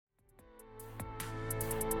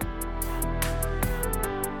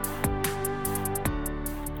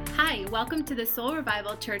welcome to the Soul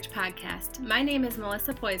Revival Church podcast. My name is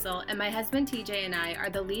Melissa Poisel, and my husband TJ and I are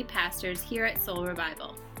the lead pastors here at Soul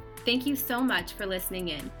Revival. Thank you so much for listening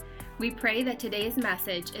in. We pray that today's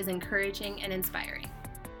message is encouraging and inspiring.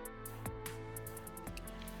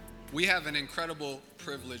 We have an incredible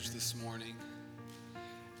privilege this morning,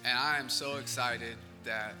 and I am so excited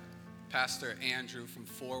that Pastor Andrew from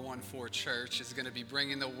 414 Church is going to be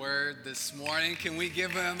bringing the word this morning. Can we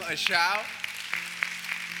give him a shout?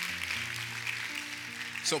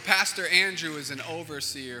 So Pastor Andrew is an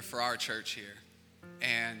overseer for our church here,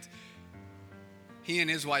 and he and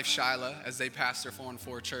his wife Shyla, as they pastor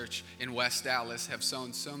 414 Church in West Dallas, have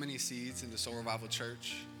sown so many seeds into Soul Revival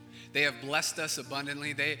Church. They have blessed us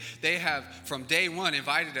abundantly. They have, from day one,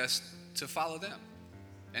 invited us to follow them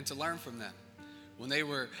and to learn from them. When they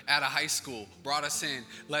were at a high school, brought us in,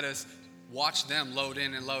 let us watch them load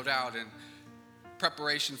in and load out in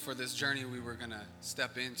preparation for this journey we were going to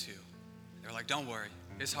step into. They're like, don't worry,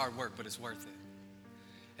 it's hard work, but it's worth it.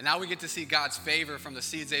 And now we get to see God's favor from the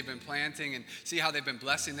seeds they've been planting and see how they've been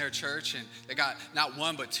blessing their church. And they got not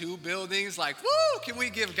one, but two buildings. Like, woo, can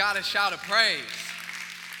we give God a shout of praise?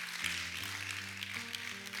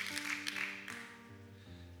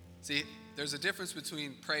 See, there's a difference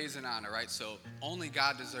between praise and honor, right? So only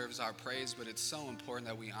God deserves our praise, but it's so important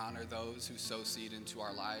that we honor those who sow seed into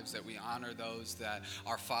our lives, that we honor those that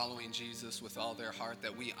are following Jesus with all their heart,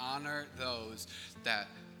 that we honor those that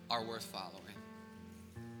are worth following.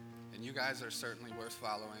 And you guys are certainly worth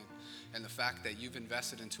following. And the fact that you've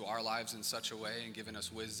invested into our lives in such a way and given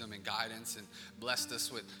us wisdom and guidance and blessed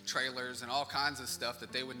us with trailers and all kinds of stuff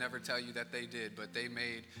that they would never tell you that they did, but they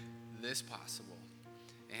made this possible.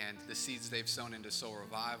 And the seeds they've sown into Soul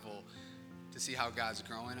Revival, to see how God's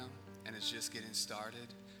growing them, and it's just getting started.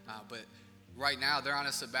 But right now, they're on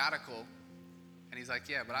a sabbatical, and he's like,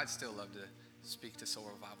 yeah, but I'd still love to speak to Soul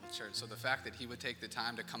Revival Church. So the fact that he would take the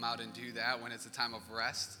time to come out and do that when it's a time of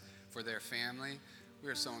rest for their family, we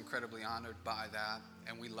are so incredibly honored by that.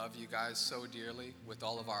 And we love you guys so dearly with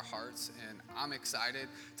all of our hearts. And I'm excited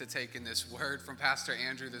to take in this word from Pastor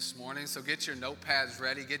Andrew this morning. So get your notepads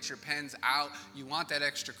ready, get your pens out. You want that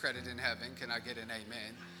extra credit in heaven. Can I get an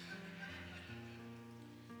amen?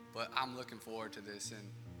 But I'm looking forward to this. And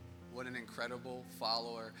what an incredible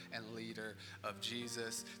follower and leader of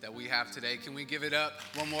Jesus that we have today. Can we give it up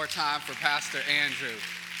one more time for Pastor Andrew?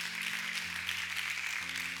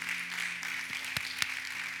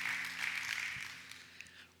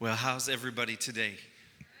 Well, how's everybody today?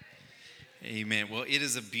 Amen. Well, it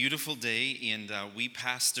is a beautiful day, and we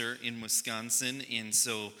pastor in Wisconsin, and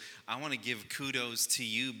so I want to give kudos to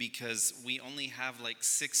you because we only have like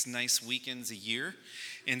 6 nice weekends a year,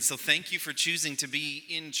 and so thank you for choosing to be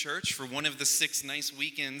in church for one of the 6 nice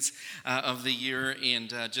weekends of the year,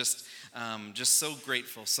 and just so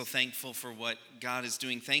grateful, so thankful for what God is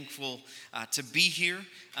doing, thankful to be here.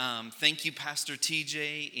 Thank you, Pastor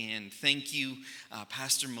TJ, and thank you,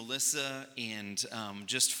 Pastor Melissa, and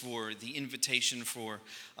just for the invitation for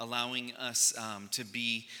allowing us to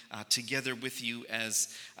be together with you. As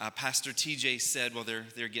Pastor TJ said, well,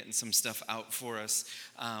 they're getting some stuff out for us.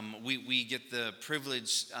 We get the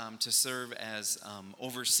privilege to serve as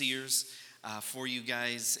overseers for you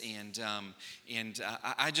guys, and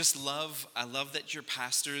I love that your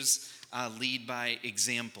pastors lead by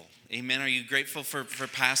example. Amen. Are you grateful for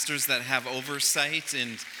pastors that have oversight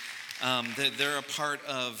and they're a part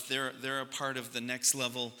of the Next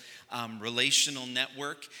Level Relational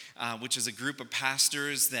Network, which is a group of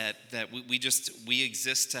pastors that we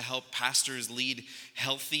exist to help pastors lead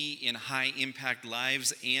healthy and high impact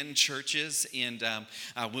lives and churches. And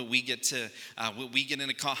we get in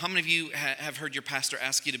a call. How many of you have heard your pastor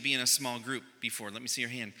ask you to be in a small group before? Let me see your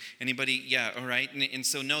hand. Anybody? Yeah. All right. And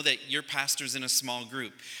so know that your pastor's in a small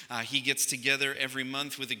group. He gets together every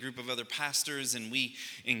month with a group of other pastors, and we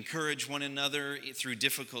encourage one another through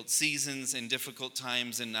difficult seasons and difficult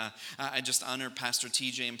times. And I just honor Pastor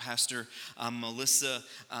TJ and Pastor Melissa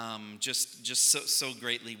just so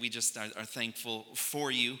greatly. We just are thankful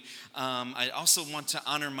for you. I also want to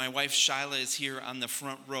honor my wife. Shyla is here on the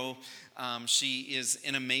front row. She is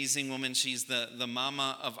an amazing woman. She's the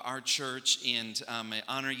mama of our church, and I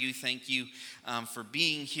honor you. Thank you for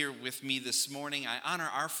being here with me this morning. I honor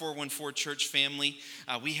our 414 Church family.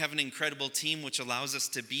 We have an incredible team which allows us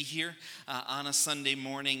to be here on a Sunday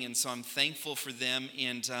morning, and so I'm thankful for them.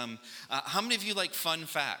 And how many of you like fun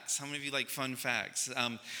facts? How many of you like fun facts?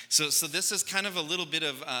 So this is kind of a little bit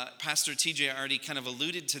of, Pastor TJ already kind of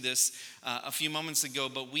alluded to this a few moments ago,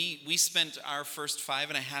 but we spent our first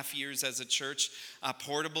 5.5 years years as a church,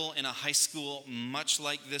 portable in a high school much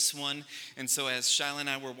like this one. And so as Shyla and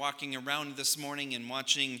I were walking around this morning and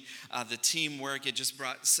watching the team work, it just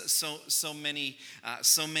brought so many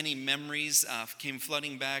memories came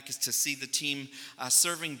flooding back to see the team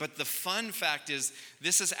serving. But the fun fact is,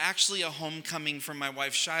 this is actually a homecoming for my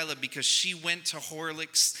wife Shyla, because she went to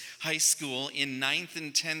Horlicks High School in 9th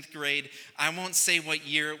and 10th grade. I won't say what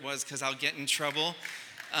year it was because I'll get in trouble,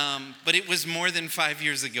 but it was more than 5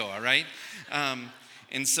 years ago, all right?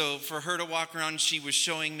 And so for her to walk around, she was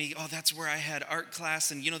showing me, oh, that's where I had art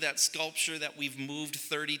class. And you know that sculpture that we've moved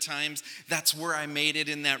 30 times? That's where I made it,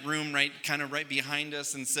 in that room kind of right behind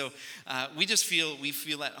us. And so we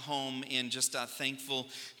feel at home and just thankful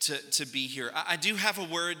to be here. I do have a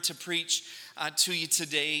word to preach to you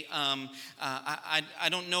today. I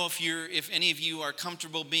don't know if any of you are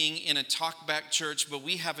comfortable being in a talk-back church, but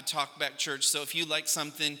we have a talk-back church. So if you like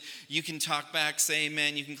something, you can talk back, say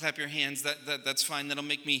amen, you can clap your hands. That's fine. That'll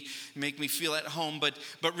make me feel at home. But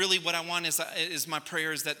really what I want is my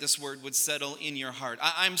prayer is that this word would settle in your heart.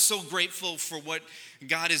 I'm so grateful for what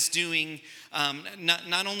God is doing,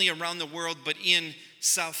 not only around the world, but in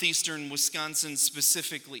southeastern Wisconsin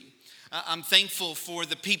specifically. I'm thankful for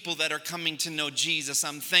the people that are coming to know Jesus.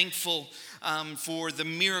 I'm thankful for the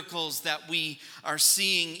miracles that we are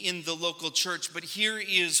seeing in the local church. But here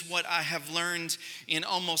is what I have learned in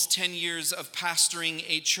almost 10 years of pastoring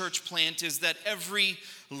a church plant, is that every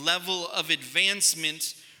level of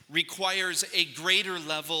advancement requires a greater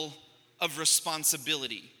level of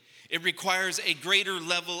responsibility. It requires a greater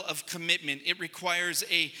level of commitment. It requires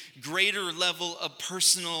a greater level of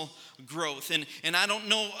personal growth. And I don't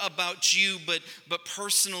know about you, but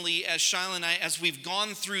personally, as Shyla and I, as we've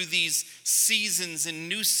gone through these seasons and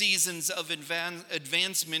new seasons of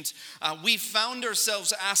advancement, we found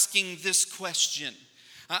ourselves asking this question.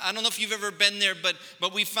 I don't know if you've ever been there,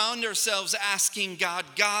 but we found ourselves asking God,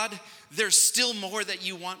 there's still more that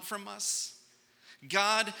you want from us?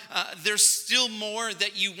 God, there's still more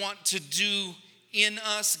that you want to do in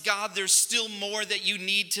us. God, there's still more that you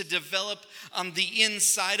need to develop on the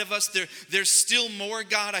inside of us. There's still more,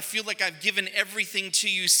 God. I feel like I've given everything to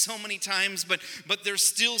you so many times, but there's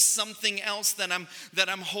still something else that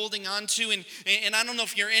I'm holding on to. And I don't know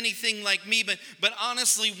if you're anything like me, but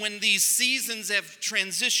honestly, when these seasons of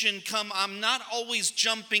transition come, I'm not always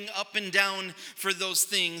jumping up and down for those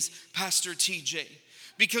things, Pastor TJ.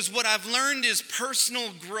 Because what I've learned is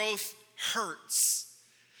personal growth hurts.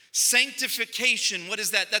 Sanctification, what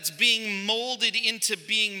is that? That's being molded into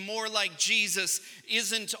being more like Jesus,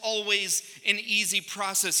 isn't always an easy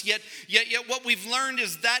process. Yet what we've learned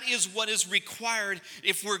is that is what is required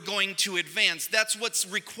if we're going to advance. That's what's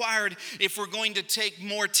required if we're going to take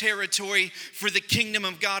more territory for the kingdom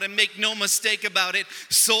of God. And make no mistake about it,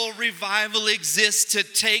 soul revival exists to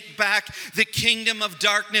take back the kingdom of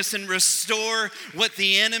darkness and restore what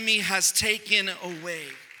the enemy has taken away.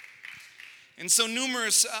 And so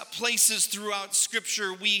numerous places throughout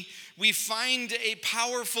Scripture, we find a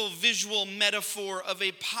powerful visual metaphor of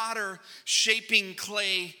a potter shaping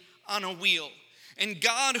clay on a wheel. And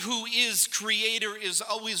God, who is creator, is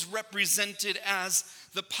always represented as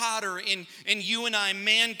the potter. And you and I,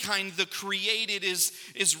 mankind, the created,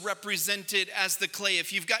 is represented as the clay.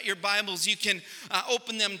 If you've got your Bibles, you can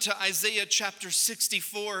open them to Isaiah chapter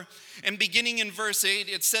 64. And beginning in verse 8,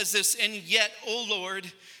 it says this, "And yet, O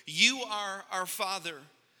Lord, you are our Father.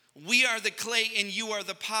 We are the clay and you are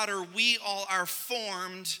the potter. We all are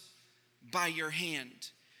formed by your hand."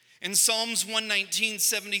 In Psalms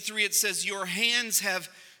 119:73, it says, "Your hands have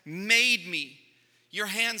made me. Your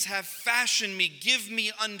hands have fashioned me. Give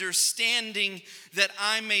me understanding that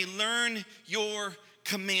I may learn your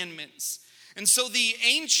commandments." And so the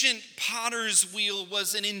ancient potter's wheel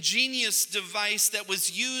was an ingenious device that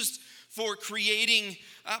was used for creating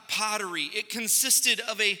pottery. It consisted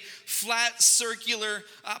of a flat circular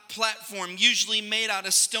platform, usually made out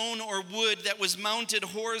of stone or wood, that was mounted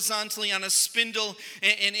horizontally on a spindle,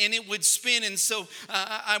 and it would spin. And so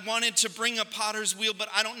I wanted to bring a potter's wheel, but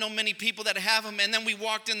I don't know many people that have them. And then we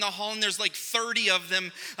walked in the hall and there's like 30 of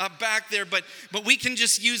them back there, but we can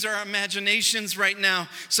just use our imaginations right now.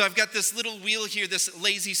 So I've got this little wheel here, this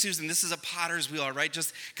Lazy Susan. This is a potter's wheel, all right?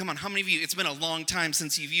 Just come on, how many of you, it's been a long time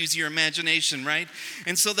since you've used your imagination, right?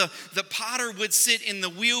 And so the potter would sit and the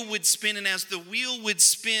wheel would spin, and as the wheel would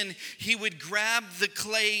spin, he would grab the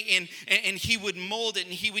clay and he would mold it,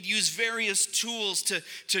 and he would use various tools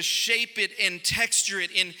to shape it and texture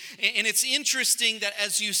it. And it's interesting that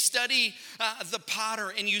as you study the potter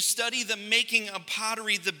and you study the making of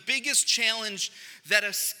pottery, the biggest challenge that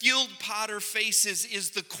a skilled potter faces is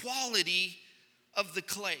the quality of the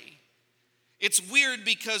clay. It's weird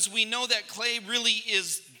because we know that clay really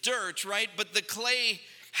is dirt, right? But the clay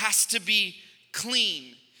has to be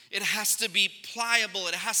clean. It has to be pliable.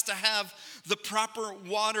 It has to have the proper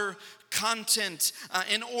water content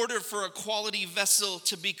in order for a quality vessel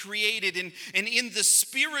to be created. And in the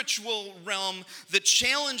spiritual realm, the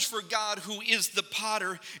challenge for God, who is the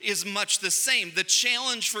potter, is much the same. The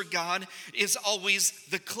challenge for God is always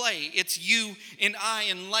the clay. It's you and I,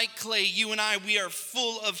 and like clay, you and I, we are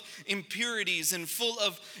full of impurities and full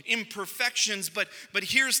of imperfections. But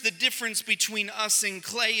here's the difference between us and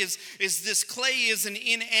clay is this clay is an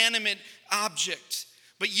inanimate object.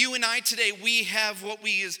 But you and I today, we have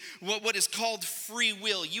what is called free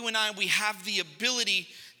will. You and I, we have the ability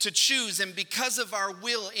to choose, and because of our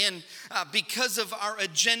will and because of our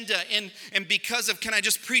agenda and because of, can I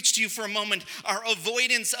just preach to you for a moment, our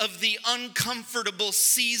avoidance of the uncomfortable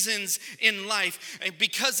seasons in life, and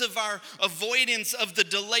because of our avoidance of the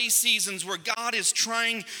delay seasons where God is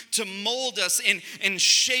trying to mold us and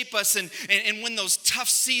shape us, and when those tough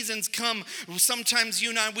seasons come, sometimes you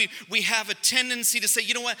and I, we have a tendency to say,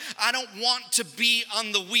 you know what, I don't want to be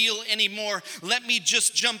on the wheel anymore. Let me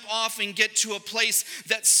just jump off and get to a place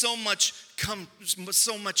that's so much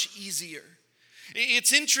easier.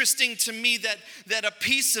 It's interesting to me that a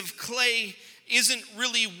piece of clay isn't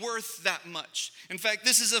really worth that much. In fact,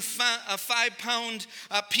 this is a 5-pound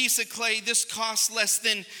piece of clay. This costs less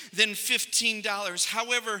than $15.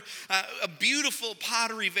 However, a beautiful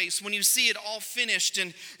pottery vase, when you see it all finished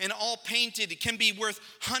and all painted, it can be worth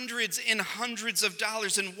hundreds and hundreds of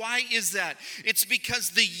dollars. And why is that? It's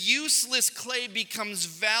because the useless clay becomes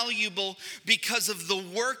valuable because of the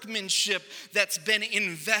workmanship that's been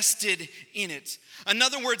invested in it. In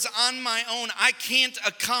other words, on my own, I can't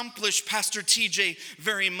accomplish Pastor TJ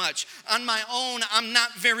very much. On my own, I'm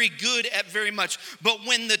not very good at very much. But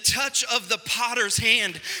when the touch of the potter's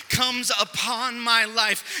hand comes upon my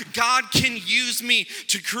life, God can use me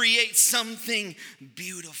to create something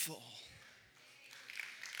beautiful.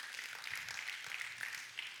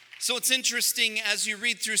 So it's interesting as you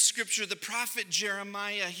read through Scripture, the prophet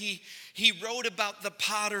Jeremiah, he wrote about the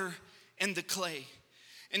potter and the clay.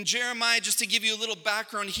 And Jeremiah, just to give you a little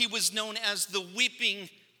background, he was known as the weeping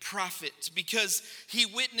prophet because he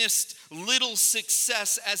witnessed little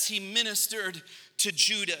success as he ministered to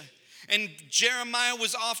Judah. And Jeremiah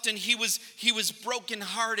was often, he was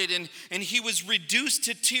brokenhearted and he was reduced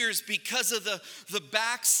to tears because of the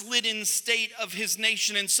backslidden state of his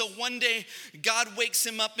nation. And so one day, God wakes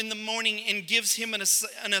him up in the morning and gives him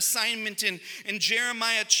an assignment. In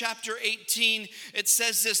Jeremiah chapter 18, it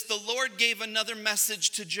says this: the Lord gave another message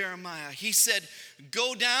to Jeremiah. He said,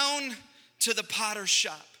 "Go down to the potter's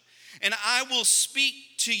shop, and I will speak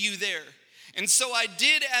to you there." And so I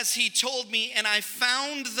did as he told me, and I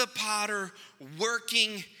found the potter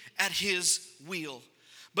working at his wheel.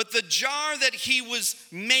 But the jar that he was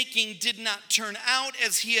making did not turn out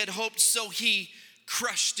as he had hoped, so he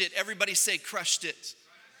crushed it. Everybody say crushed it.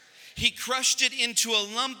 He crushed it into a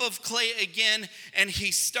lump of clay again, and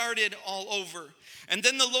he started all over. And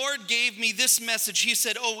then the Lord gave me this message. He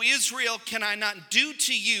said, "O Israel, can I not do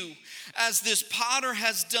to you as this potter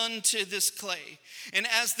has done to this clay? And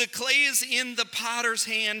as the clay is in the potter's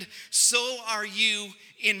hand, so are you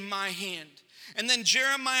in my hand." And then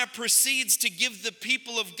Jeremiah proceeds to give the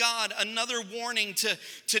people of God another warning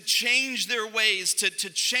to change their ways, to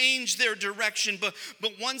change their direction.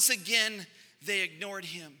 But once again, they ignored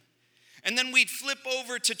him. And then we'd flip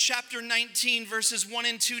over to chapter 19, verses 1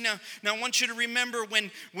 and 2. Now I want you to remember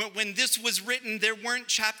when this was written, there weren't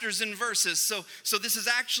chapters and verses. So this is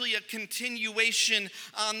actually a continuation.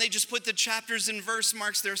 They just put the chapters and verse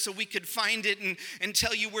marks there so we could find it and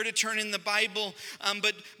tell you where to turn in the Bible.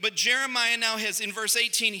 But Jeremiah now has, in verse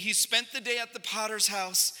 18, he spent the day at the potter's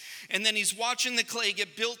house. And then he's watching the clay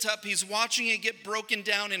get built up. He's watching it get broken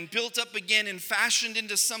down and built up again and fashioned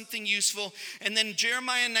into something useful. And then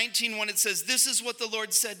Jeremiah 19:1, it says, "This is what the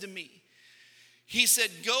Lord said to me. He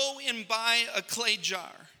said, go and buy a clay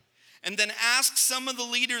jar, and then ask some of the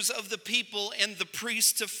leaders of the people and the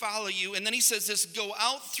priests to follow you." And then he says this: "Go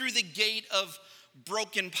out through the gate of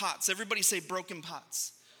broken pots." Everybody say broken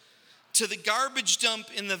pots. "To the garbage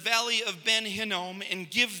dump in the valley of Ben Hinnom, and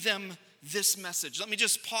give them this message." Let me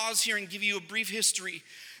just pause here and give you a brief history.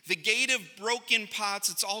 The gate of broken pots,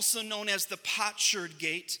 it's also known as the potsherd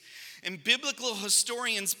gate. And biblical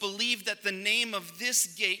historians believe that the name of this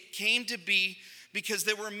gate came to be because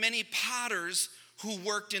there were many potters who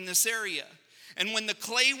worked in this area. And when the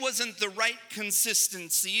clay wasn't the right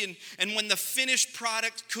consistency, and when the finished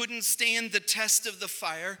product couldn't stand the test of the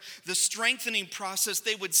fire, the strengthening process,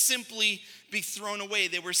 they would simply be thrown away.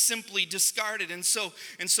 They were simply discarded. And so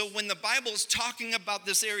when the Bible is talking about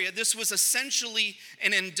this area, this was essentially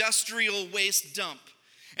an industrial waste dump.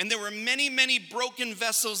 And there were many, many broken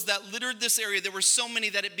vessels that littered this area. There were so many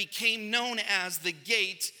that it became known as the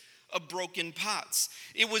Gate of Broken Pots.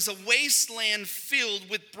 It was a wasteland filled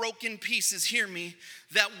with broken pieces, hear me,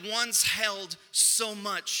 that once held so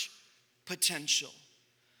much potential.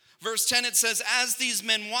 Verse 10, it says, as these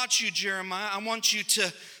men watch you, Jeremiah, I want you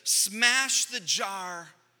to smash the jar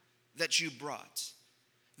that you brought.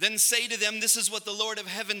 Then say to them, this is what the Lord of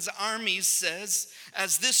heaven's armies says,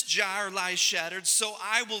 as this jar lies shattered, so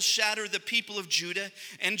I will shatter the people of Judah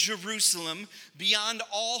and Jerusalem beyond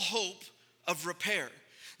all hope of repair.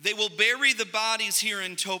 They will bury the bodies here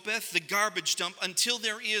in Topheth, the garbage dump, until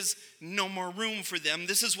there is no more room for them.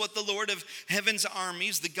 This is what the Lord of heaven's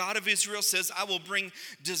armies, the God of Israel, says, I will bring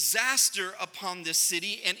disaster upon this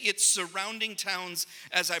city and its surrounding towns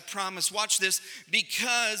as I promised. Watch this,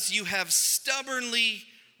 because you have stubbornly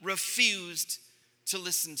refused to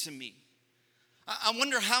listen to me. I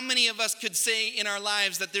wonder how many of us could say in our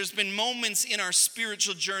lives that there's been moments in our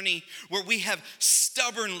spiritual journey where we have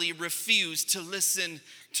stubbornly refused to listen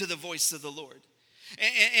to the voice of the Lord.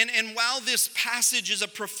 And while this passage is a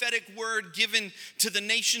prophetic word given to the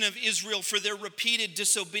nation of Israel for their repeated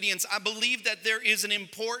disobedience, I believe that there is an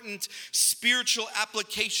important spiritual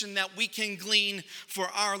application that we can glean for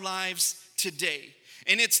our lives today.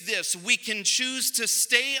 And it's this: we can choose to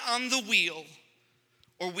stay on the wheel,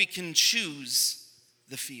 or we can choose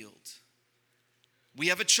the field. We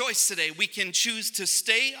have a choice today. We can choose to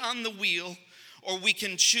stay on the wheel, or we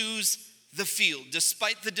can choose the field.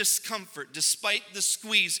 Despite the discomfort, despite the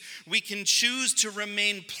squeeze, we can choose to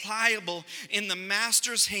remain pliable in the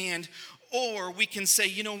master's hand, or we can say,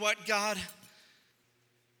 you know what, God,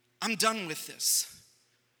 I'm done with this.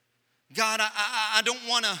 God, I don't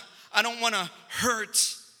want to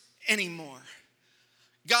hurt anymore.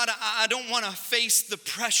 God, I don't want to face the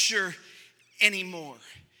pressure anymore.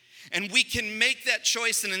 And we can make that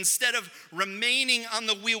choice, and instead of remaining on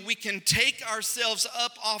the wheel, we can take ourselves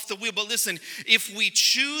up off the wheel. But listen, if we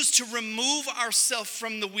choose to remove ourselves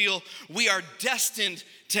from the wheel, we are destined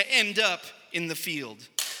to end up in the field.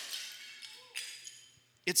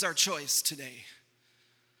 It's our choice today.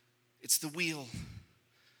 It's the wheel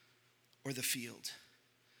or the field.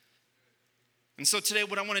 And so today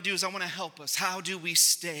what I want to do is I want to help us. How do we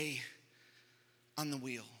stay on the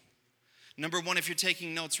wheel? Number one, if you're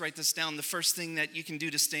taking notes, write this down. The first thing that you can do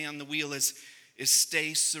to stay on the wheel is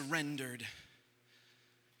stay surrendered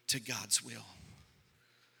to God's will.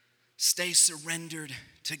 Stay surrendered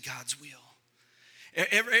to God's will.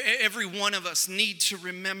 Every one of us need to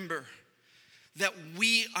remember that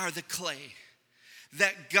we are the clay,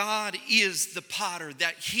 that God is the potter,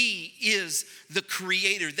 that He is the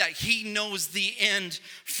creator, that He knows the end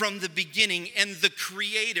from the beginning, and the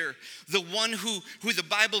creator, the one who the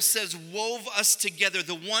Bible says wove us together,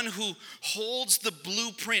 the one who holds the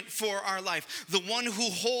blueprint for our life, the one who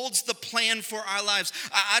holds the plan for our lives.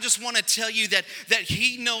 I just want to tell you that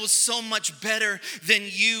He knows so much better than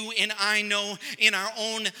you and I know in our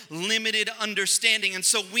own limited understanding. And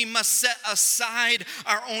so we must set aside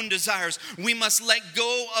our own desires. We must let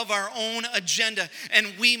go of our own agenda,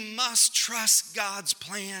 and we must trust God's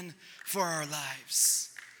plan for our lives.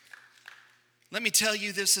 Let me tell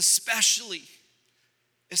you this, especially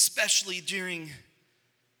during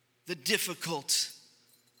the difficult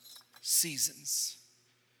seasons.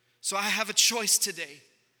 So I have a choice today.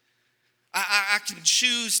 I can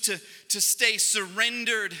choose to stay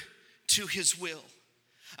surrendered to His will.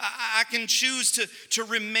 I can choose to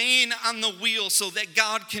remain on the wheel so that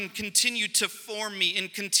God can continue to form me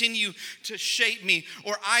and continue to shape me.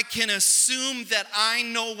 Or I can assume that I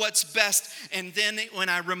know what's best, and then when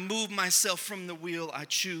I remove myself from the wheel, I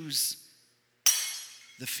choose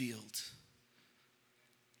the field.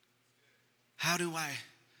 How do I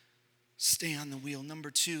stay on the wheel? Number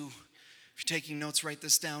two, if you're taking notes, write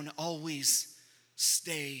this down. Always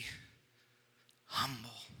stay humble.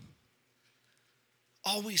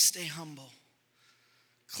 Always stay humble.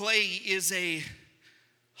 Clay is a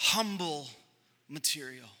humble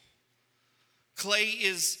material. Clay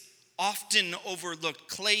is often overlooked.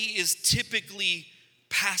 Clay is typically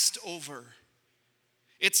passed over.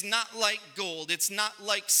 It's not like gold. It's not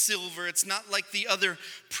like silver. It's not like the other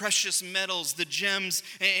precious metals, the gems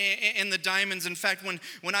and the diamonds. In fact,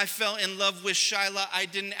 when I fell in love with Shyla, I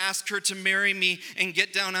didn't ask her to marry me and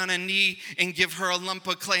get down on a knee and give her a lump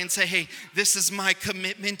of clay and say, hey, this is my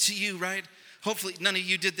commitment to you, right? Hopefully none of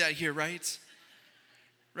you did that here, right?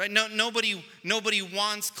 Right? No, nobody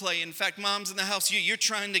wants clay. In fact, moms in the house, you're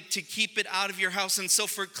trying to keep it out of your house. And so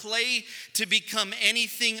for clay to become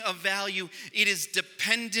anything of value, it is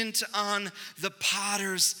dependent on the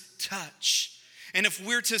potter's touch. And if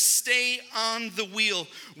we're to stay on the wheel,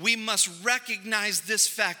 we must recognize this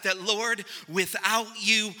fact that, Lord, without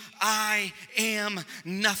you, I am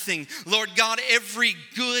nothing. Lord God, every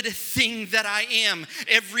good thing that I am,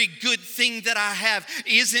 every good thing that I have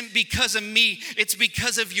isn't because of me. It's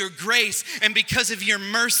because of your grace and because of your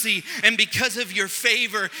mercy and because of your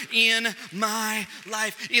favor in my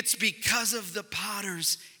life. It's because of the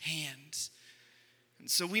potter's hands. And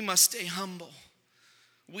so we must stay humble.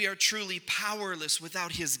 We are truly powerless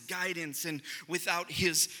without his guidance and without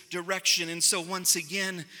his direction. And so once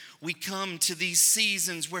again, we come to these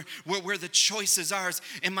seasons where the choice is ours.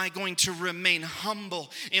 Am I going to remain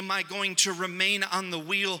humble? Am I going to remain on the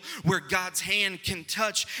wheel where God's hand can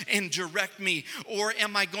touch and direct me? Or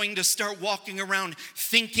am I going to start walking around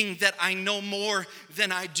thinking that I know more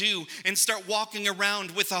than I do and start walking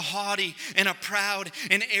around with a haughty and a proud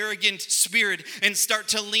and arrogant spirit and start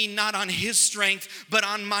to lean not on his strength but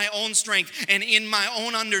on my own strength? And in my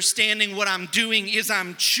own understanding, what I'm doing is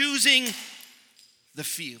I'm choosing the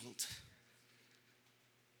field.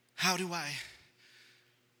 How do I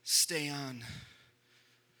stay on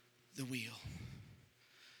the wheel?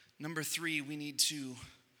 Number 3, we need to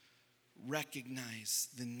recognize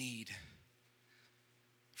the need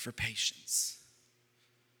for patience.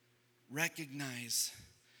 Recognize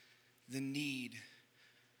the need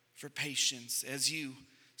for patience. As you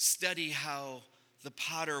study how the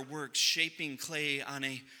potter works, shaping clay on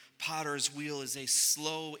a potter's wheel is a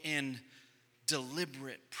slow and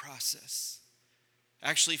deliberate process.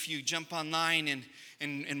 Actually, if you jump online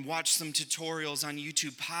and watch some tutorials on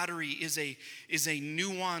YouTube, pottery is a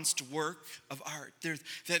nuanced work of art.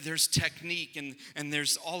 There's technique and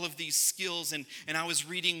there's all of these skills. And I was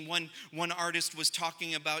reading one artist was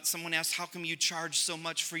talking about, someone asked, how come you charge so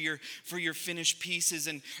much for your finished pieces?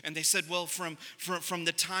 And they said, well, from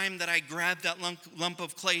the time that I grabbed that lump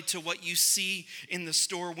of clay to what you see in the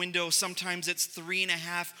store window, sometimes it's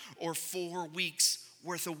 3.5 or 4 weeks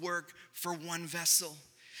worth of work for one vessel.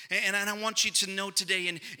 And I want you to know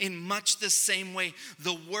today, in much the same way,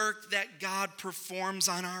 the work that God performs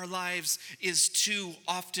on our lives is too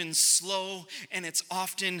often slow and it's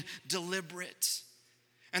often deliberate.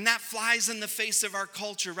 And that flies in the face of our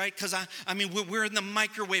culture, right? Because I mean, we're in the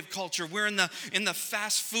microwave culture. We're in the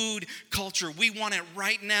fast food culture. We want it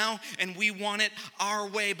right now, and we want it our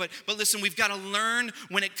way. But listen, we've got to learn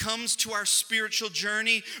when it comes to our spiritual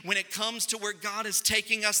journey, when it comes to where God is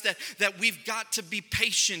taking us, that we've got to be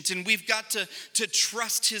patient, and we've got to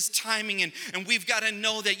trust his timing, and we've got to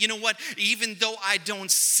know that, you know what, even though I don't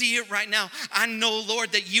see it right now, I know,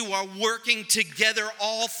 Lord, that you are working together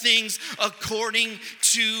all things according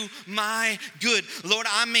to my good. Lord,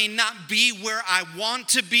 I may not be where I want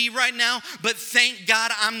to be right now, but thank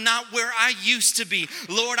God I'm not where I used to be.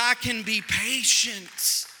 Lord, I can be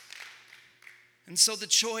patient. And so the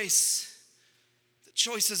choice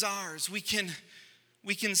is ours. We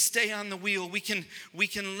can stay on the wheel. We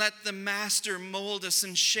can let the master mold us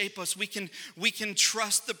and shape us. We can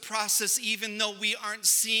trust the process even though we aren't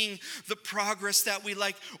seeing the progress that we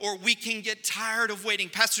like, or we can get tired of waiting.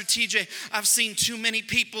 Pastor TJ, I've seen too many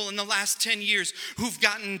people in the last 10 years who've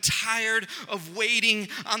gotten tired of waiting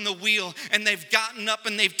on the wheel, and they've gotten up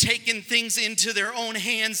and they've taken things into their own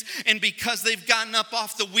hands, and because they've gotten up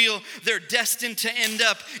off the wheel, they're destined to end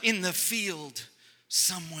up in the field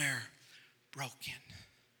somewhere broken.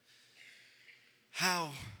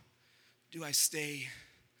 How do I stay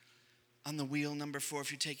on the wheel? Number 4,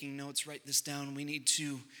 if you're taking notes, write this down. We need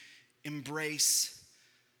to embrace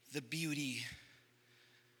the beauty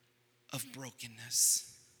of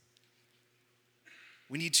brokenness.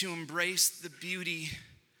 We need to embrace the beauty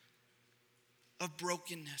of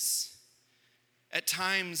brokenness. At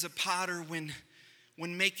times, a potter, when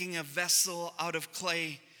making a vessel out of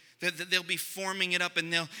clay, they'll be forming it up,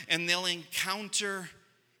 and they'll encounter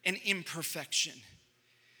an imperfection.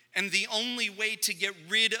 And the only way to get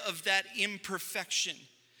rid of that imperfection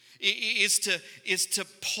is to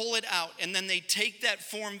pull it out. And then they take that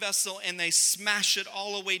form vessel and they smash it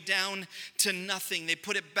all the way down to nothing. They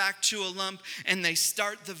put it back to a lump and they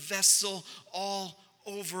start the vessel all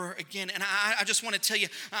over again. And I just want to tell you,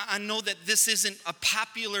 I know that this isn't a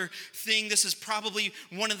popular thing. This is probably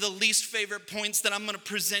one of the least favorite points that I'm going to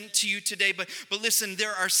present to you today. But listen,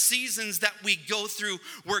 there are seasons that we go through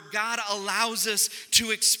where God allows us to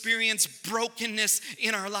experience brokenness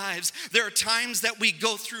in our lives. There are times that we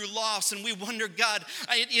go through loss and we wonder, God,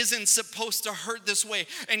 it isn't supposed to hurt this way.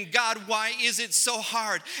 And God, why is it so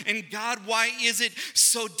hard? And God, why is it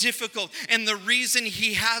so difficult? And the reason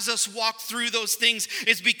He has us walk through those things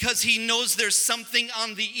is because He knows there's something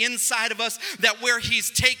on the inside of us that where He's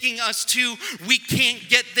taking us to, we can't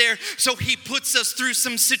get there. So He puts us through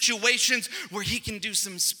some situations where He can do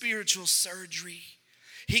some spiritual surgery.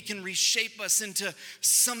 He can reshape us into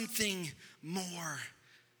something more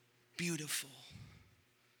beautiful.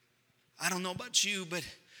 I don't know about you, but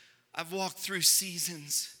I've walked through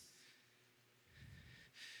seasons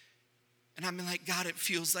and I'm like, God, it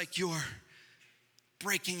feels like You're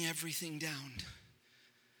breaking everything down.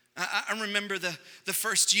 I remember the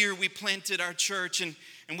first year we planted our church, and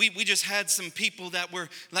we just had some people that were,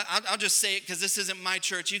 I'll just say it because this isn't my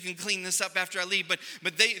church. You can clean this up after I leave, but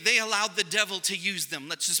they allowed the devil to use them.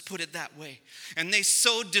 Let's just put it that way. And they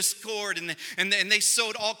sowed discord, and they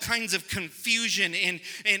sowed all kinds of confusion,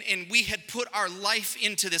 and we had put our life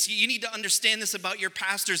into this. You need to understand this about your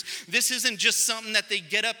pastors. This isn't just something that they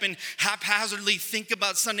get up and haphazardly think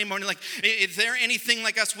about Sunday morning. Like, is there anything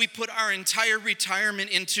like us? We put our entire retirement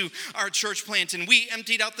into our church plant, and we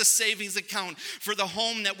emptied out the savings account for the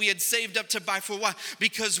home that we had saved up to buy for a while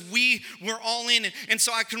because we were all in it. And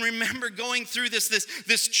so I can remember going through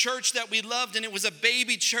this church that we loved, and it was a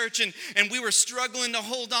baby church, and we were struggling to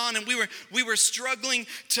hold on, and we were struggling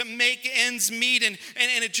to make ends meet, and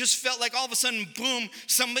it just felt like all of a sudden, boom,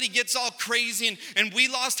 somebody gets all crazy, and we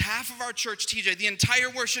lost half of our church, TJ, the entire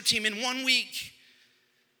worship team in 1 week.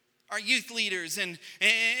 Our youth leaders, and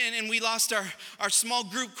we lost our small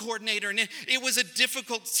group coordinator, and it was a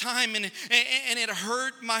difficult time, and it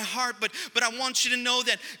hurt my heart, but I want you to know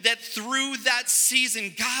that through that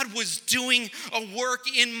season, God was doing a work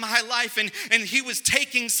in my life, and He was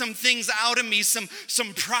taking some things out of me, some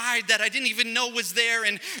pride that I didn't even know was there,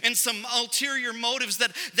 and some ulterior motives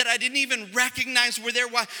that I didn't even recognize were there.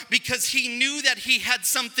 Why? Because He knew that He had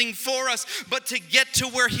something for us, but to get to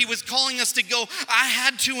where He was calling us to go, I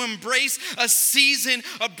had to embrace a season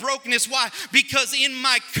of brokenness. Why? Because in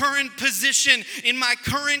my current position, in my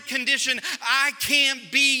current condition, I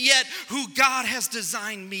can't be yet who God has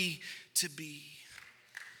designed me to be.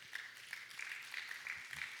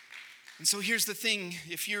 And so here's the thing.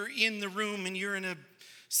 If you're in the room and you're in a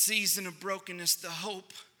season of brokenness, the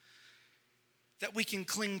hope that we can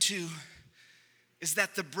cling to is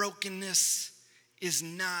that the brokenness is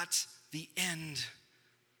not the end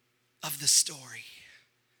of the story.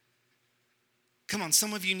 Come on,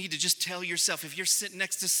 some of you need to just tell yourself, if you're sitting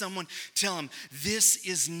next to someone, tell them, this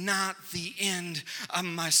is not the end of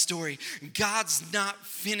my story. God's not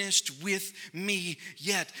finished with me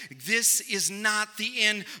yet. This is not the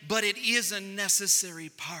end, but it is a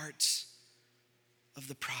necessary part of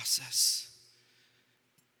the process.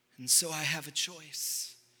 And so I have a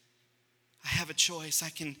choice. I have a choice. I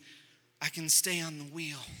can stay on the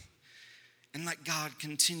wheel and let God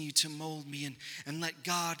continue to mold me and let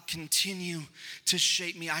God continue to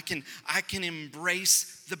shape me. I can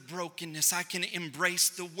embrace the brokenness. I can embrace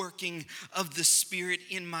the working of the Spirit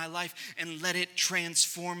in my life and let it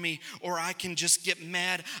transform me. Or I can just get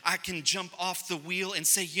mad. I can jump off the wheel and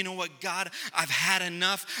say, you know what, God, I've had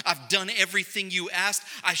enough. I've done everything You asked.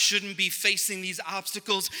 I shouldn't be facing these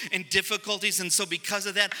obstacles and difficulties. And so because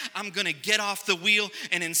of that, I'm going to get off the wheel.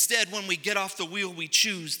 And instead, when we get off the wheel, we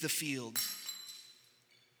choose the field.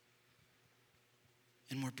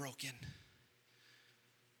 And we're broken.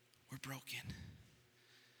 We're broken.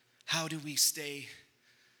 How do we stay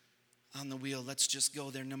on the wheel? Let's just go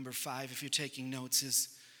there. Number 5, if you're taking notes, is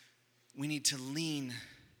we need to lean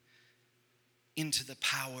into the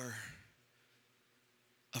power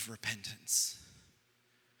of repentance.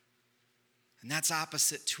 And that's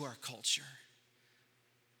opposite to our culture.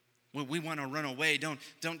 When we want to run away, don't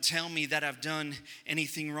tell me that I've done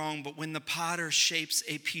anything wrong. But when the potter shapes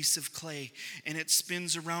a piece of clay and it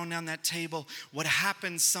spins around on that table, what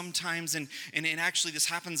happens sometimes, and actually this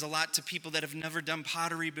happens a lot to people that have never done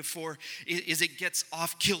pottery before, is it gets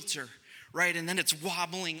off kilter. Right, and then it's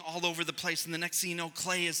wobbling all over the place, and the next thing you know,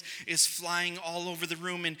 clay is flying all over the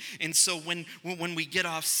room, and so when we get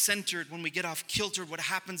off centered, when we get off kilter, what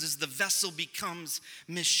happens is the vessel becomes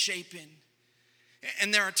misshapen.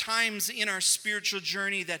 And there are times in our spiritual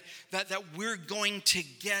journey that we're going to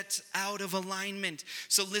get out of alignment.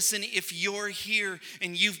 So listen, if you're here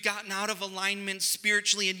and you've gotten out of alignment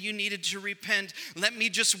spiritually and you needed to repent, let me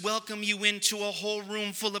just welcome you into a whole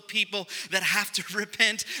room full of people that have to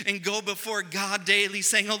repent and go before God daily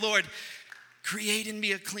saying, oh Lord, create in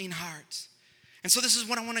me a clean heart. And so this is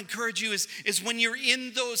what I want to encourage you is when you're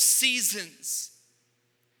in those seasons,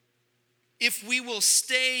 if we will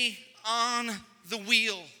stay on the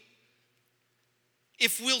wheel,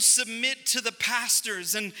 if we'll submit to the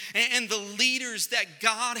pastors and the leaders that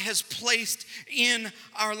God has placed in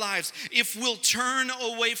our lives, if we'll turn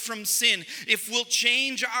away from sin, if we'll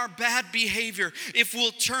change our bad behavior, if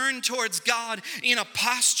we'll turn towards God in a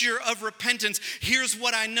posture of repentance, here's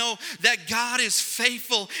what I know, that God is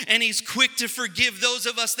faithful and He's quick to forgive those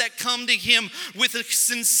of us that come to Him with a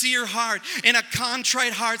sincere heart and a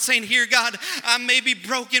contrite heart saying, here God, I may be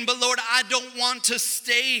broken, but Lord, I don't want to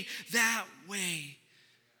stay that way.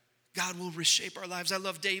 God will reshape our lives. I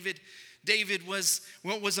love David. David was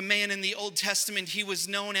a man in the Old Testament. He was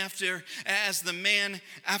known as the man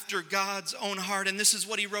after God's own heart. And this is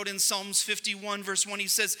what he wrote in Psalms 51, verse 1. He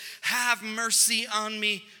says, have mercy on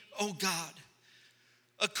me, O God,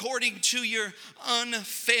 according to your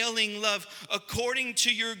unfailing love, according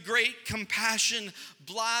to your great compassion,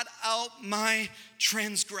 blot out my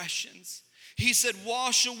transgressions. He said,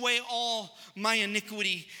 wash away all my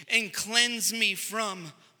iniquity and cleanse me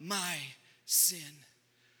from my sin.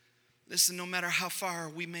 Listen, no matter how far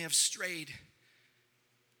we may have strayed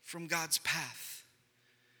from God's path,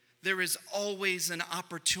 there is always an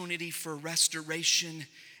opportunity for restoration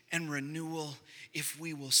and renewal if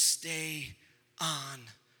we will stay on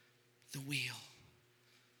the wheel.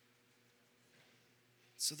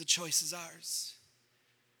 So the choice is ours.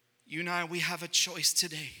 You and I, we have a choice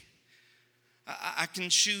today. I can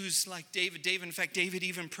choose like David. In fact, David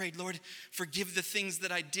even prayed, Lord, forgive the things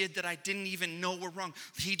that I did that I didn't even know were wrong.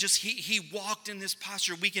 He walked in this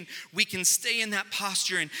posture. We can stay in that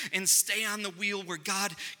posture and stay on the wheel where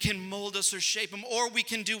God can mold us or shape them. Or we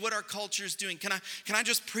can do what our culture is doing. Can I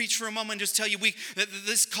just preach for a moment and just tell you,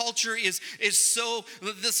 this culture is so,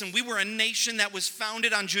 listen, we were a nation that was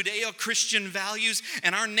founded on Judeo-Christian values,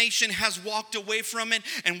 and our nation has walked away from it,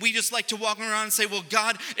 and we just like to walk around and say, well,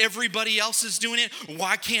 God, everybody else is doing it,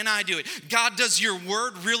 why can't I do it? God, does your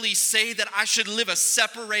word really say that I should live a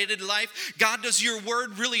separated life? God, does your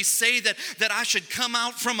word really say that I should come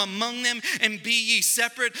out from among them and be ye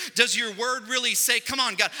separate? Does your word really say, come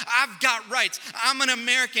on, God, I've got rights. I'm an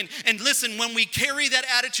American. And listen, when we carry that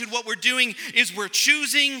attitude, what we're doing is we're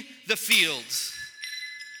choosing the field.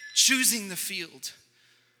 Choosing the field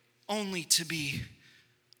only to be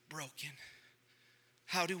broken.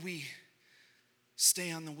 How do we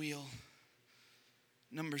stay on the wheel?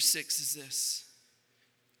 Number 6 is this: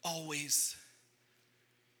 always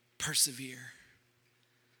persevere.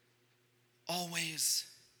 Always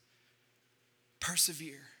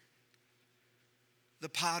persevere. The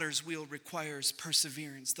potter's wheel requires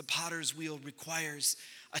perseverance. The potter's wheel requires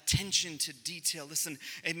attention to detail. Listen,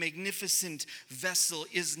 a magnificent vessel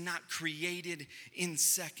is not created in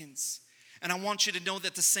seconds. And I want you to know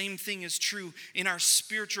that the same thing is true in our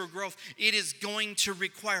spiritual growth. It is going to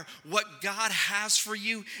require what God has for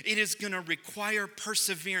you. It is going to require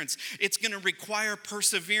perseverance. It's going to require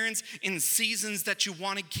perseverance in seasons that you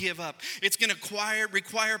want to give up. It's going to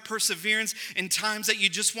require perseverance in times that you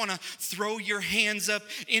just want to throw your hands up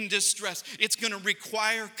in distress. It's going to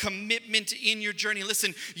require commitment in your journey.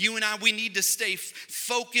 Listen, you and I, we need to stay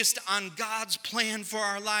focused on God's plan for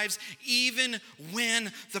our lives, even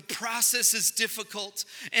when the process is difficult,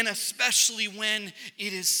 and especially when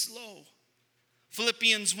it is slow.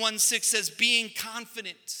 Philippians 1:6 says, being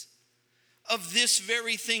confident of this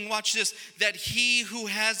very thing, watch this, that he who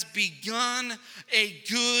has begun a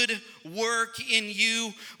good work in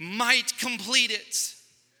you might complete it.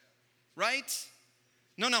 Right?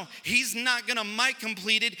 No, he's not going to might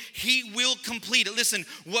complete it. He will complete it. Listen,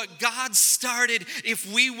 what God started,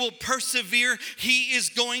 if we will persevere, he is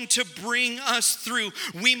going to bring us through.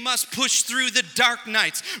 We must push through the dark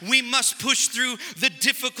nights. We must push through the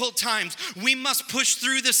difficult times. We must push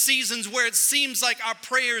through the seasons where it seems like our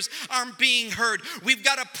prayers aren't being heard. We've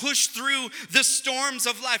got to push through the storms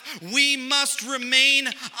of life. We must remain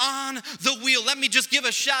on the wheel. Let me just give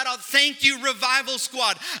a shout out. Thank you, Revival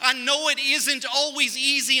Squad. I know it isn't always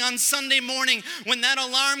easy on Sunday morning when that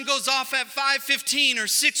alarm goes off at 5:15 or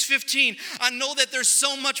 6:15. I know that there's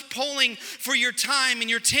so much pulling for your time and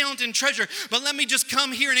your talent and treasure. But let me just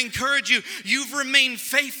come here and encourage you. You've remained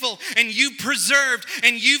faithful and you've preserved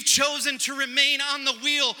and you've chosen to remain on the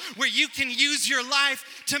wheel where you can use your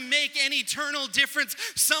life to make an eternal difference.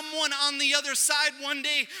 Someone on the other side one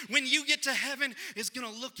day when you get to heaven is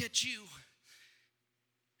going to look at you.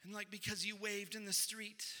 And like, because you waved in the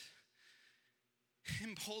street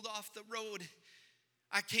and pulled off the road,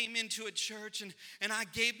 I came into a church and I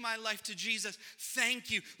gave my life to Jesus. Thank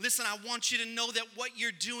you. Listen, I want you to know that what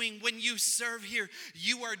you're doing when you serve here,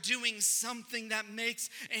 you are doing something that makes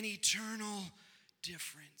an eternal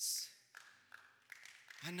difference.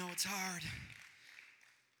 I know it's hard.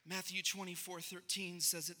 Matthew 24:13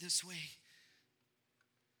 says it this way.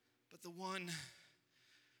 But the one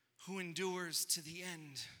who endures to the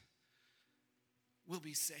end will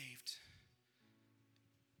be saved.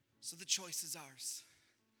 So the choice is ours.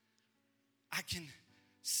 I can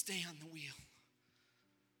stay on the wheel.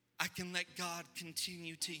 I can let God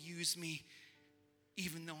continue to use me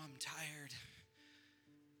even though I'm tired.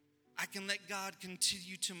 I can let God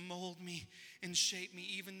continue to mold me and shape me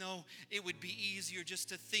even though it would be easier just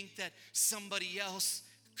to think that somebody else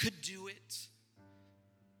could do it.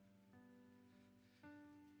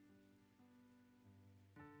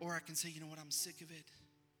 Or I can say, you know what, I'm sick of it.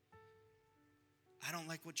 I don't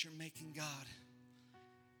like what you're making, God.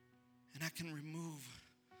 And I can remove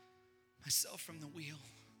myself from the wheel.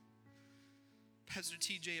 Pastor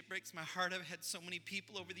TJ, it breaks my heart. I've had so many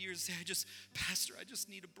people over the years say, Pastor, I just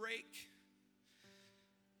need a break.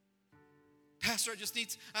 Pastor, I just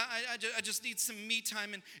need some me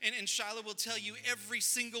time. And Shiloh will tell you every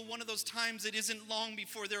single one of those times it isn't long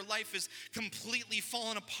before their life is completely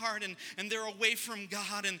fallen apart and they're away from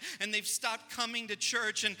God and they've stopped coming to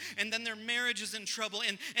church and then their marriage is in trouble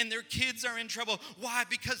and their kids are in trouble. Why?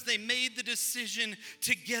 Because they made the decision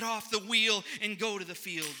to get off the wheel and go to the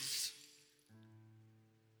fields.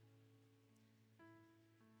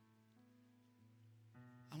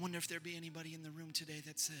 I wonder if there'd be anybody in the room today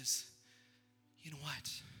that says, you know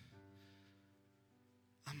what?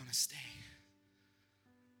 I'm going to stay.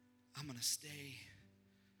 I'm going to stay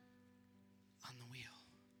on the wheel.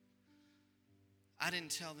 I didn't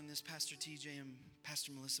tell them this, Pastor TJ and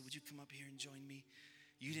Pastor Melissa, would you come up here and join me?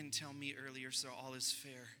 You didn't tell me earlier, so all is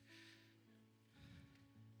fair.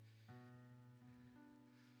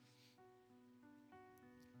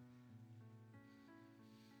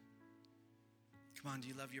 Come on, do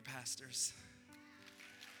you love your pastors?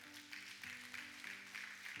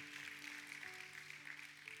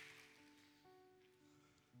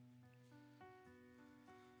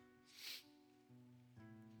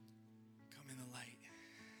 Come in the light.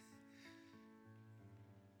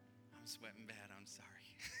 I'm sweating bad, I'm sorry.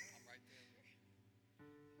 I'm right there.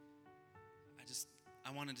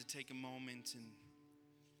 I wanted to take a moment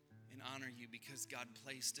and honor you because God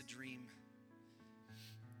placed a dream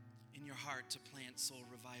in your heart to plant Soul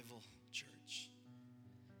Revival Church.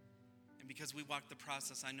 And because we walked the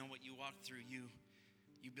process, I know what you walked through.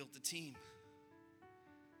 You built a team.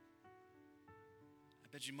 I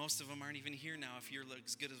bet you most of them aren't even here now. If you're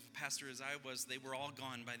as good of a pastor as I was, they were all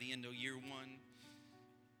gone by the end of year one.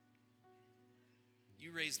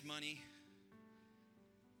 You raised money.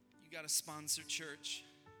 You got a sponsored church.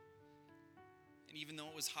 And even though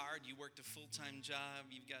it was hard, you worked a full-time job.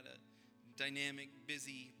 You've got a dynamic,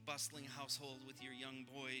 busy, bustling household with your young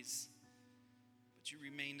boys. But you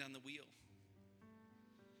remained on the wheel.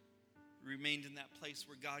 You remained in that place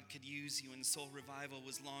where God could use you, and Soul Revival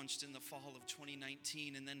was launched in the fall of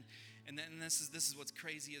 2019. And then this is what's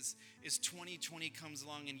crazy is 2020 comes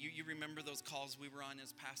along, and you remember those calls we were on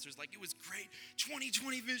as pastors, like, it was great,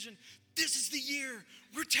 2020 vision, this is the year,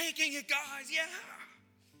 we're taking it, guys, yeah.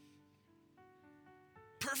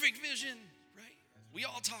 Perfect vision, right? We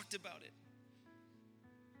all talked about it.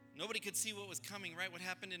 Nobody could see what was coming, right? What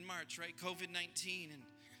happened in March, right? COVID-19, and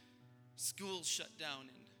schools shut down,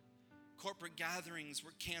 and corporate gatherings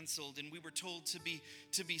were canceled, and we were told to be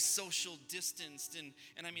social distanced.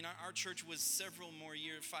 And I mean, our church was several more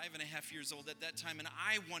years, 5.5 years old at that time, and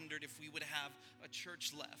I wondered if we would have a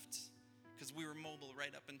church left because we were mobile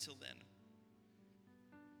right up until then.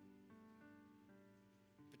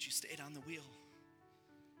 But you stayed on the wheel.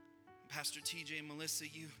 Pastor TJ and Melissa,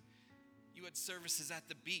 you had services at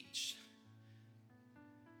the beach.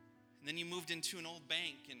 And then you moved into an old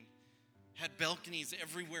bank and had balconies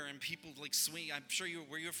everywhere and people like swing. I'm sure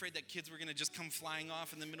were you afraid that kids were going to just come flying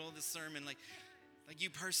off in the middle of the sermon? Like you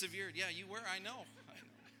persevered. Yeah, you were. I know.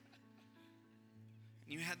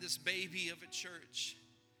 And you had this baby of a church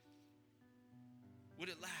Would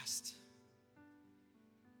it last?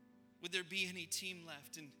 Would there be any team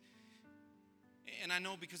left? And I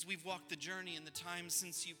know because we've walked the journey in the time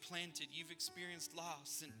since you planted, you've experienced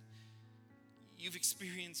loss, and you've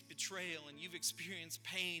experienced betrayal, and you've experienced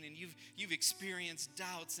pain, and you've experienced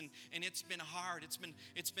doubts, and it's been hard. It's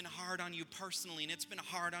been hard on you personally, and it's been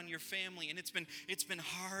hard on your family, and it's been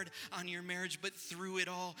hard on your marriage. But through it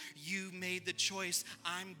all, you made the choice.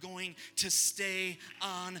 I'm going to stay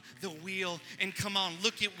on the wheel. And come on,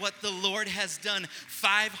 look at what the Lord has done.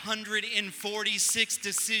 546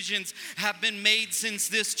 decisions have been made since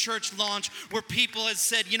this church launch, where people have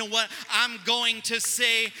said, you know what, I'm going to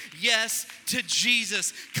say yes to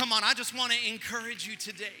Jesus. Come on, I just want to encourage you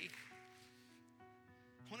today.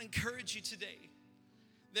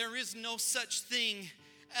 There is no such thing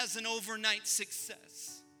as an overnight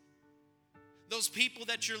success. Those people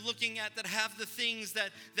that you're looking at that have the things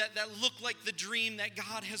that look like the dream that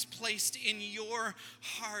God has placed in your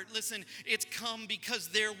heart. Listen, it's come because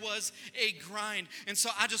there was a grind. And so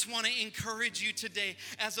I just want to encourage you today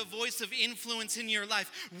as a voice of influence in your life.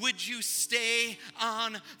 Would you stay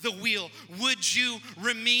on the wheel? Would you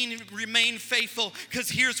remain faithful? Because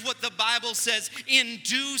here's what the Bible says. In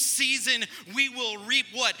due season, we will reap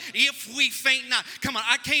what? If we faint not. Come on,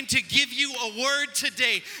 I came to give you a word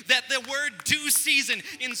today, that the word due season.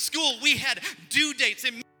 In school, we had due dates.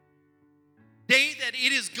 And day that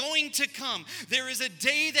it is going to come. There is a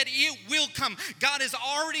day that it will come. God has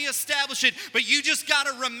already established it, but you just got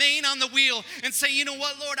to remain on the wheel and say, you know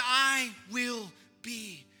what, Lord, I will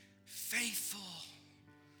be faithful.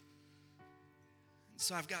 And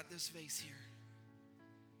so I've got this vase here.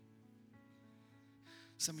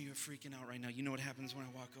 Some of you are freaking out right now. You know what happens when I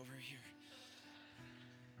walk over here?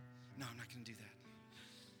 No, I'm not going to do that.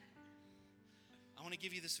 I want to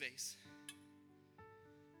give you this vase.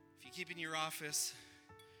 If you keep it in your office,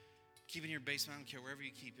 keep it in your basement, I don't care, wherever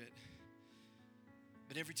you keep it.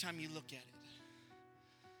 But every time you look at it,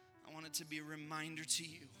 I want it to be a reminder to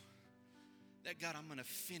you that, God, I'm going to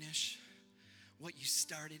finish what you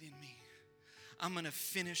started in me. I'm going to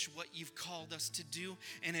finish what you've called us to do.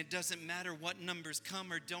 And it doesn't matter what numbers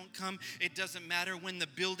come or don't come. It doesn't matter when the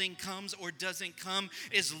building comes or doesn't come.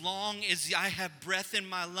 As long as I have breath in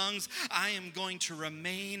my lungs, I am going to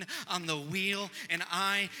remain on the wheel, and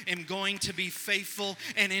I am going to be faithful.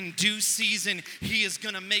 And in due season, He is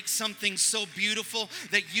going to make something so beautiful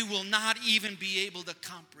that you will not even be able to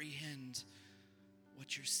comprehend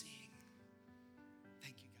what you're seeing.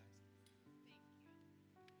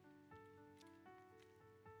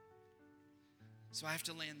 So I have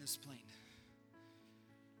to land this plane.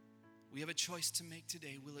 We have a choice to make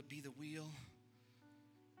today. Will it be the wheel,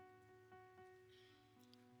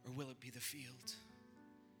 or will it be the field?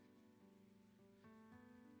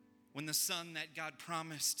 When the son that God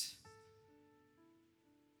promised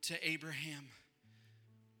to Abraham,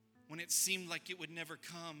 when it seemed like it would never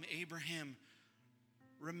come, Abraham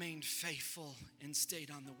remained faithful and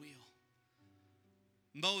stayed on the wheel.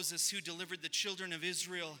 Moses, who delivered the children of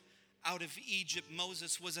Israel out of Egypt,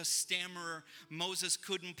 Moses was a stammerer. Moses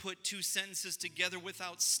couldn't put two sentences together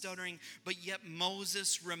without stuttering, but yet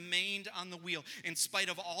Moses remained on the wheel. In spite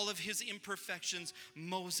of all of his imperfections,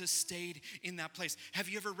 Moses stayed in that place. Have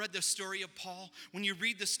you ever read the story of Paul? When you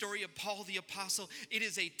read the story of Paul the apostle, it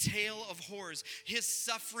is a tale of horrors. His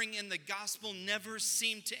suffering in the gospel never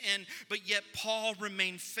seemed to end, but yet Paul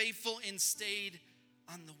remained faithful and stayed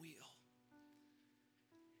on the wheel.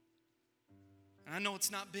 I know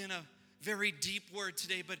it's not been a very deep word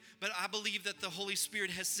today, but I believe that the Holy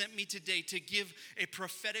Spirit has sent me today to give a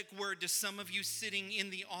prophetic word to some of you sitting in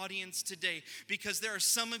the audience today, because there are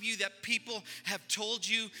some of you that people have told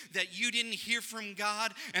you that you didn't hear from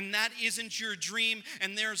God, and that isn't your dream,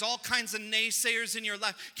 and there's all kinds of naysayers in your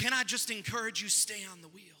life. Can I just encourage you, stay on the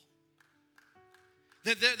wheel?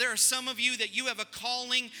 There are some of you that you have a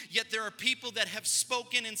calling, yet there are people that have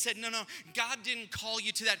spoken and said, no, God didn't call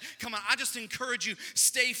you to that. Come on, I just encourage you,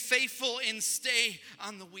 stay faithful and stay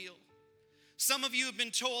on the wheel. Some of you have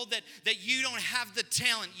been told that you don't have the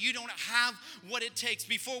talent. You don't have what it takes.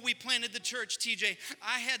 Before we planted the church, TJ,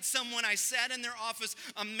 I had someone, I sat in their office,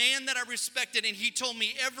 a man that I respected, and he told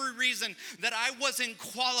me every reason that I wasn't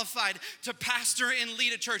qualified to pastor and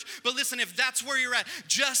lead a church. But listen, if that's where you're at,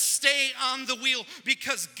 just stay on the wheel,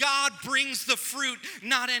 because God brings the fruit,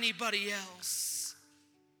 not anybody else.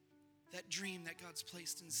 That dream that God's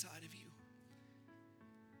placed inside of you,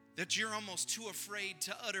 that you're almost too afraid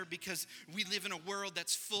to utter because we live in a world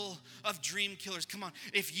that's full of dream killers. Come on,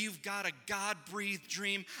 if you've got a God-breathed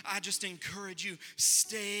dream, I just encourage you,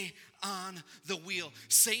 stay on the wheel.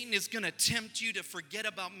 Satan is going to tempt you to forget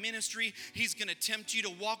about ministry. He's going to tempt you to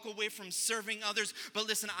walk away from serving others. But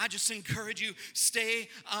listen, I just encourage you, stay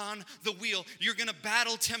on the wheel. You're going to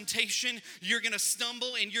battle temptation. You're going to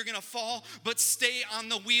stumble and you're going to fall, but stay on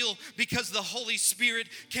the wheel because the Holy Spirit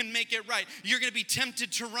can make it right. You're going to be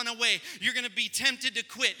tempted to run away. You're going to be tempted to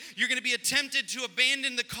quit. You're going to be tempted to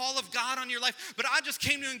abandon the call of God on your life. But I just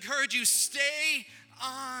came to encourage you, stay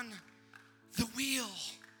on the wheel.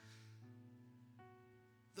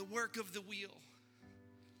 The work of the wheel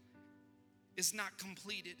is not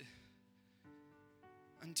completed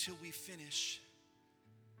until we finish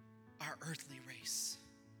our earthly race.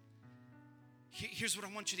 Here's what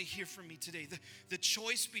I want you to hear from me today. The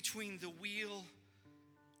choice between the wheel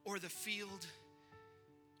or the field,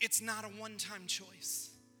 it's not a one-time choice.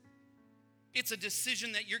 It's a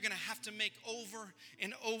decision that you're going to have to make over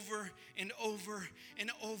and over and over and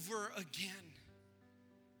over again.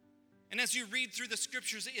 And as you read through the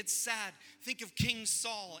scriptures, it's sad. Think of King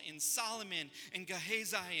Saul and Solomon and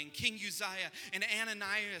Gehazi and King Uzziah and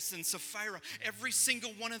Ananias and Sapphira. Every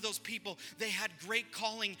single one of those people, they had great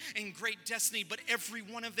calling and great destiny, but every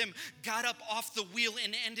one of them got up off the wheel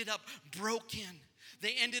and ended up broken.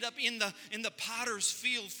 They ended up in the potter's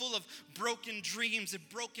field full of broken dreams and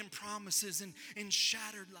broken promises and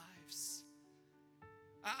shattered lives.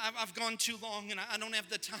 I've gone too long and I don't have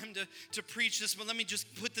the time to preach this, but let me just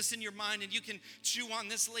put this in your mind and you can chew on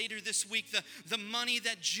this later this week. The money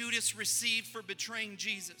that Judas received for betraying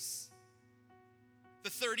Jesus.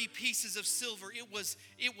 The 30 pieces of silver, it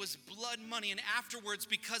was blood money. And afterwards,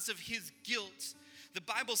 because of his guilt, the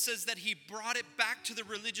Bible says that he brought it back to the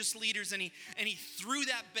religious leaders and he threw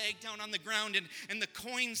that bag down on the ground and the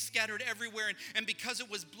coins scattered everywhere. And because it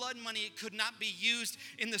was blood money, it could not be used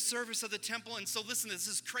in the service of the temple. And so listen, this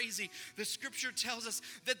is crazy. The scripture tells us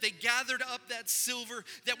that they gathered up that silver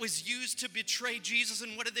that was used to betray Jesus.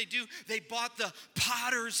 And what did they do? They bought the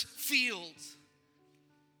potter's field.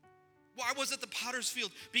 Why was it the potter's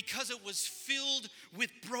field? Because it was filled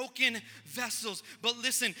with broken vessels. But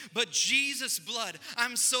listen, but Jesus' blood,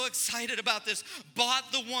 I'm so excited about this,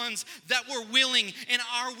 bought the ones that were willing and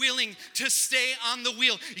are willing to stay on the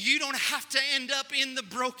wheel. You don't have to end up in the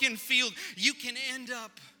broken field. You can end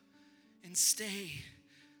up and stay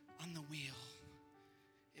on the wheel.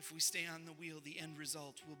 If we stay on the wheel, the end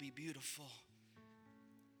result will be beautiful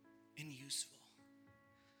and useful.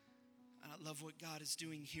 I love what God is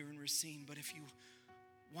doing here in Racine, but if you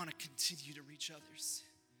want to continue to reach others,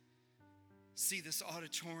 see this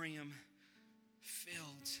auditorium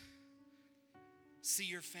filled, see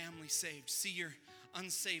your family saved, see your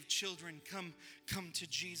unsaved children come to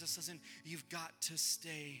Jesus, listen, you've got to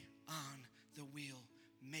stay on the wheel.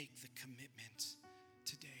 Make the commitment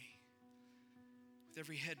today. With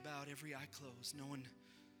every head bowed, every eye closed, no one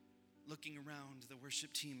looking around, the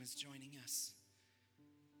worship team is joining us.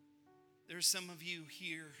 There's some of you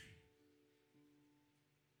here,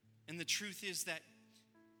 and the truth is that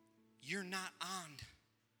you're not on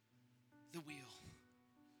the wheel.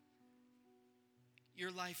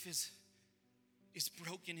 Your life is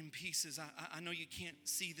broken in pieces. I know you can't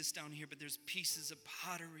see this down here, but there's pieces of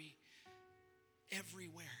pottery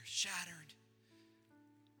everywhere, shattered.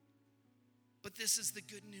 But this is the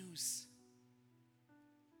good news.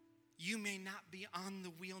 You may not be on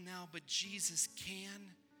the wheel now, but Jesus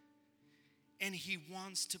can. And he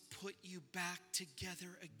wants to put you back together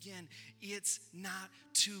again. It's not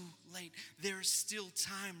too late. There's still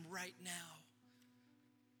time right now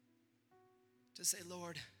to say,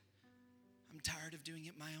 Lord, I'm tired of doing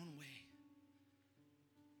it my own way.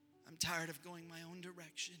 I'm tired of going my own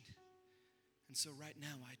direction. And so right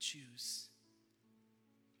now I choose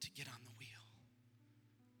to get on the wheel.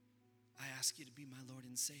 I ask you to be my Lord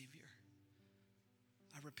and Savior.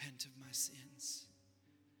 I repent of my sins.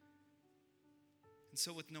 And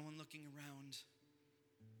so with no one looking around,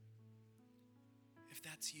 if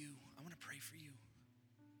that's you, I want to pray for you.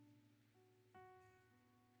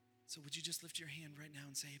 So would you just lift your hand right now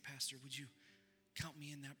and say, hey, Pastor, would you count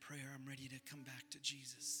me in that prayer? I'm ready to come back to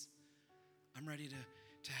Jesus. I'm ready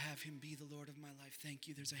to have him be the Lord of my life. Thank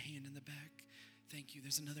you. There's a hand in the back. Thank you.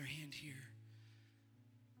 There's another hand here.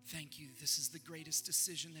 Thank you. This is the greatest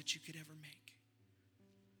decision that you could ever make.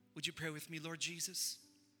 Would you pray with me? Lord Jesus,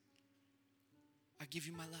 I give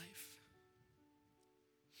you my life.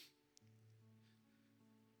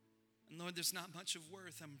 And Lord, there's not much of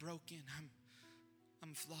worth. I'm broken.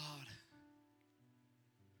 I'm flawed.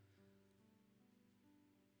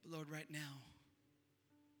 But Lord, right now,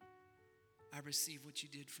 I receive what you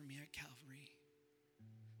did for me at Calvary.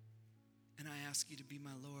 And I ask you to be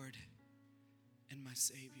my Lord and my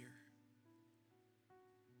Savior.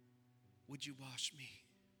 would you wash me?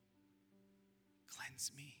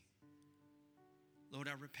 Cleanse me. Lord,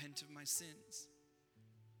 I repent of my sins,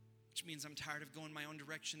 which means I'm tired of going my own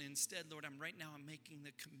direction. Instead, Lord, I'm making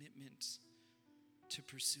the commitment to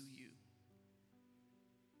pursue you.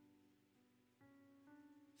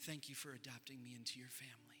 Thank you for adopting me into your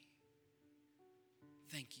family.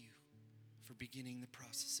 Thank you for beginning the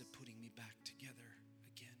process of putting me back together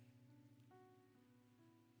again.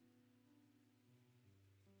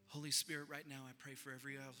 Holy Spirit, right now I pray for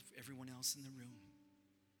everyone else in the room.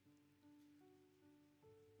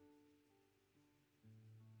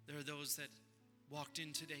 There are those that walked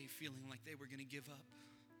in today feeling like they were going to give up.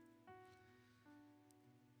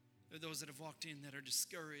 There are those that have walked in that are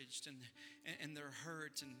discouraged and they're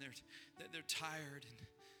hurt and they're tired. And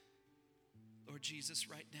Lord Jesus,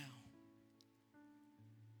 right now,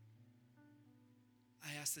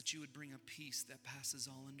 I ask that you would bring a peace that passes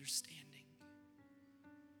all understanding.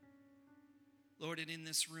 Lord, and in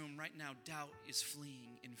this room right now, doubt is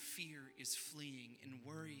fleeing, and fear is fleeing, and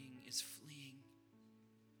worrying is fleeing.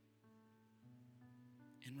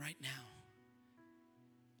 And right now,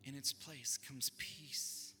 in its place comes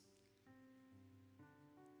peace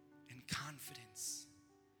and confidence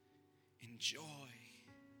and joy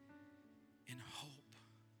and hope.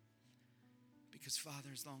 Because, Father,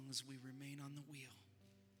 as long as we remain on the wheel,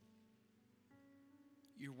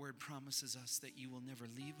 your word promises us that you will never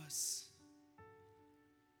leave us,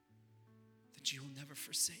 that you will never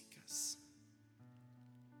forsake us.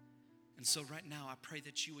 And so right now, I pray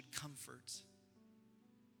that you would comfort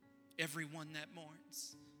everyone that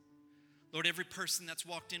mourns. Lord, every person that's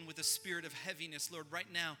walked in with a spirit of heaviness, Lord, right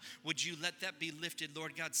now, would you let that be lifted?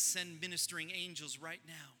 Lord God, send ministering angels right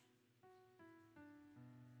now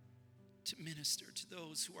to minister to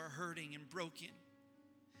those who are hurting and broken.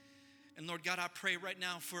 And Lord God, I pray right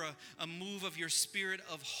now for a move of your spirit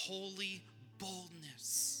of holy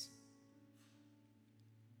boldness.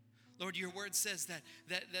 Lord, your word says that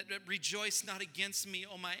rejoice not against me,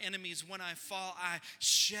 O my enemies. When I fall, I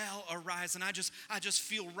shall arise. And I just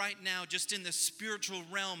feel right now, just in the spiritual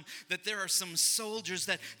realm, that there are some soldiers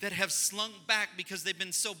that have slunk back because they've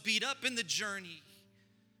been so beat up in the journey.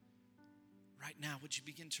 Right now, would you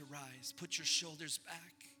begin to rise? Put your shoulders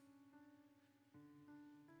back.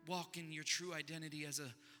 Walk in your true identity as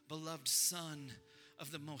a beloved son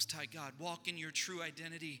of the Most High God. Walk in your true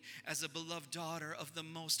identity as a beloved daughter of the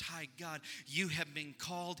Most High God. You have been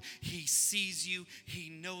called. He sees you. He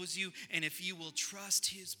knows you. And if you will trust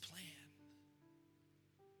his plan,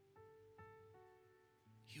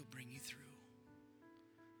 he'll bring you through.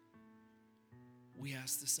 We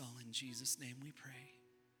ask this all in Jesus' name we pray.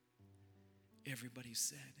 Everybody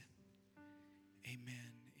said,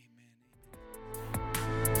 amen.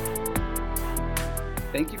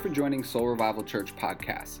 Thank you for joining Soul Revival Church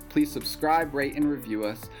podcast. Please subscribe, rate, and review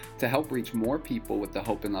us to help reach more people with the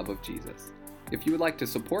hope and love of Jesus. If you would like to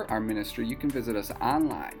support our ministry, you can visit us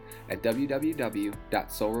online at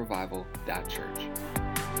www.soulrevival.church.